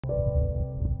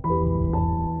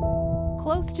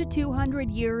Close to 200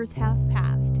 years have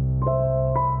passed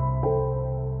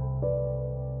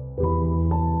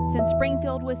since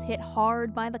Springfield was hit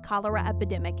hard by the cholera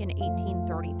epidemic in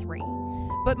 1833.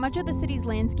 But much of the city's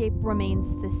landscape remains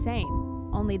the same,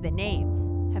 only the names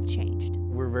have changed.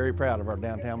 We're very proud of our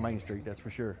downtown Main Street, that's for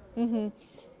sure.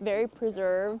 Very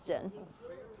preserved. And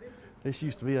this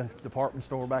used to be a department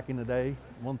store back in the day.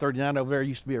 139 over there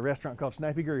used to be a restaurant called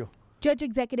Snappy Grill. Judge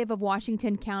Executive of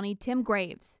Washington County Tim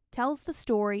Graves tells the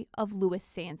story of Louis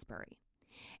Sansbury.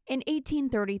 In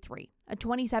 1833, a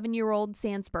 27-year-old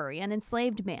Sansbury, an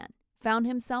enslaved man, found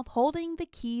himself holding the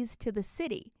keys to the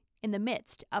city in the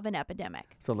midst of an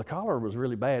epidemic. So the cholera was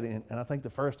really bad, and I think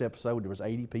the first episode there was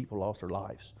 80 people lost their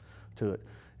lives to it.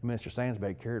 And Mr.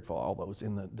 Sansbury cared for all those.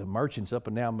 And the merchants up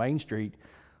and down Main Street,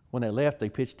 when they left, they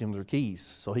pitched him their keys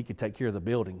so he could take care of the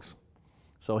buildings.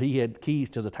 So he had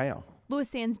keys to the town. Louis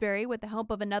Sansbury, with the help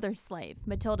of another slave,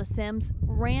 Matilda Sims,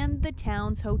 ran the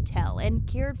town's hotel and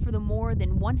cared for the more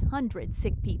than 100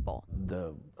 sick people.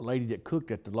 The lady that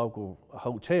cooked at the local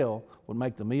hotel would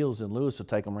make the meals, and Louis would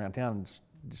take them around town and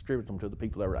distribute them to the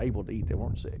people that were able to eat that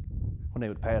weren't sick. When they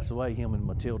would pass away, him and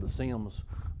Matilda Sims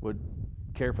would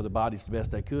care for the bodies the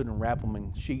best they could and wrap them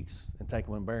in sheets and take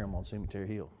them and bury them on Cemetery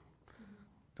Hill.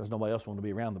 Because nobody else wanted to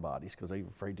be around the bodies because they were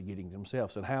afraid to get it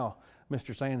themselves. And how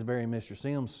Mr. Sansbury and Mr.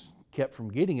 Sims kept from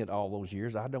getting it all those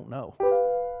years, I don't know.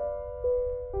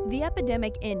 The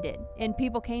epidemic ended and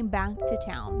people came back to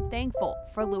town, thankful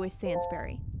for Louis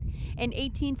Sansbury. In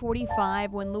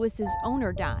 1845, when Louis's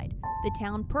owner died, the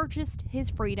town purchased his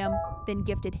freedom, then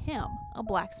gifted him a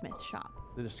blacksmith shop.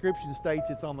 The description states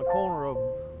it's on the corner of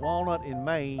Walnut and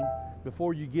Main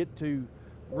before you get to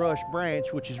Rush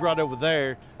Branch, which is right over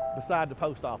there beside the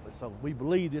post office. So we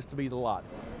believe this to be the lot.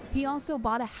 He also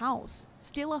bought a house,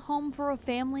 still a home for a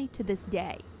family to this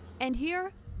day. And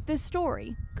here, the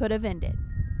story could have ended.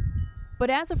 But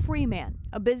as a free man,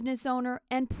 a business owner,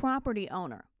 and property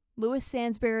owner, Louis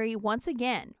Sansbury once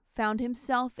again found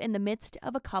himself in the midst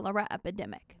of a cholera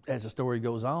epidemic. As the story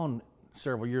goes on,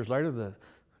 several years later, the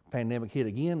pandemic hit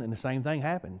again, and the same thing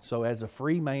happened. So as a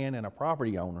free man and a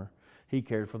property owner, he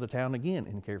cared for the town again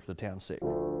and cared for the town sick.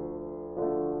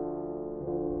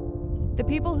 The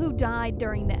people who died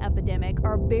during the epidemic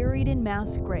are buried in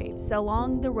mass graves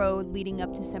along the road leading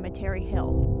up to Cemetery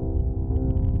Hill.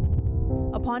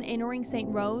 Upon entering St.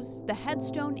 Rose, the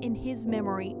headstone in his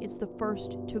memory is the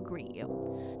first to greet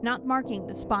you, not marking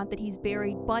the spot that he's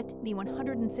buried, but the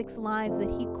 106 lives that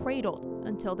he cradled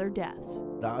until their deaths.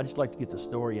 I just like to get the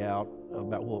story out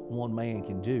about what one man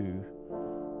can do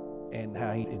and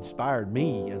how he inspired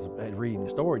me as reading the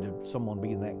story to someone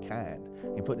being that kind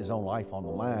and putting his own life on the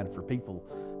line for people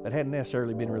that hadn't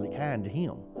necessarily been really kind to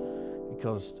him,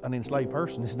 because an enslaved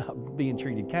person is not being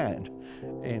treated kind,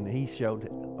 and he showed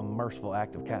a merciful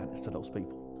act of kindness to those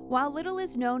people. While little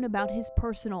is known about his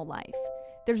personal life,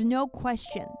 there's no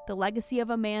question the legacy of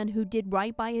a man who did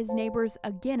right by his neighbors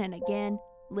again and again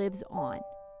lives on.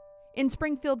 In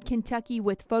Springfield, Kentucky,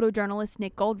 with photojournalist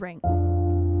Nick Goldring,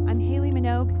 I'm Haley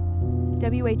Minogue,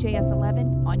 WHAS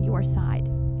 11 on your side.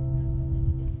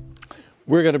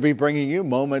 We're going to be bringing you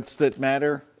moments that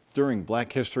matter during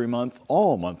Black History Month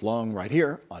all month long right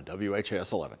here on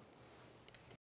WHAS 11.